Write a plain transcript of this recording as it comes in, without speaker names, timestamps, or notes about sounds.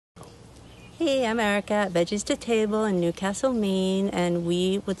Hey, I'm Erica at Veggies to Table in Newcastle, Maine, and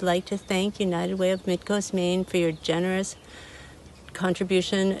we would like to thank United Way of Midcoast, Maine for your generous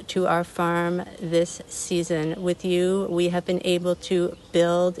contribution to our farm this season. With you, we have been able to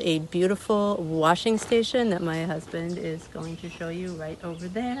build a beautiful washing station that my husband is going to show you right over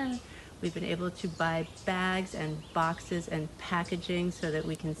there. We've been able to buy bags and boxes and packaging so that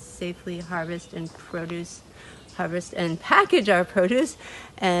we can safely harvest and package our produce,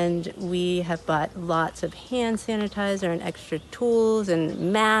 and we have bought lots of hand sanitizer and extra tools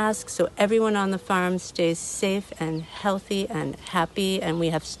and masks so everyone on the farm stays safe and healthy and happy. And we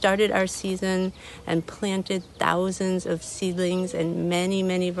have started our season and planted thousands of seedlings and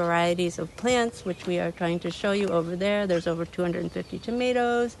many varieties of plants, which we are trying to show you over there. There's over 250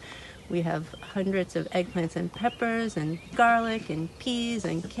 tomatoes. We have hundreds of eggplants and peppers and garlic and peas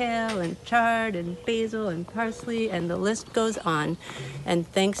and kale and chard and basil and parsley, and the list goes on. And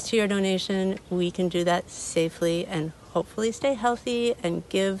thanks to your donation, we can do that safely and hopefully stay healthy and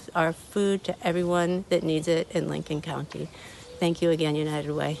give our food to everyone that needs it in Lincoln County. Thank you again,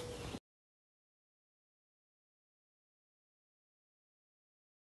 United Way.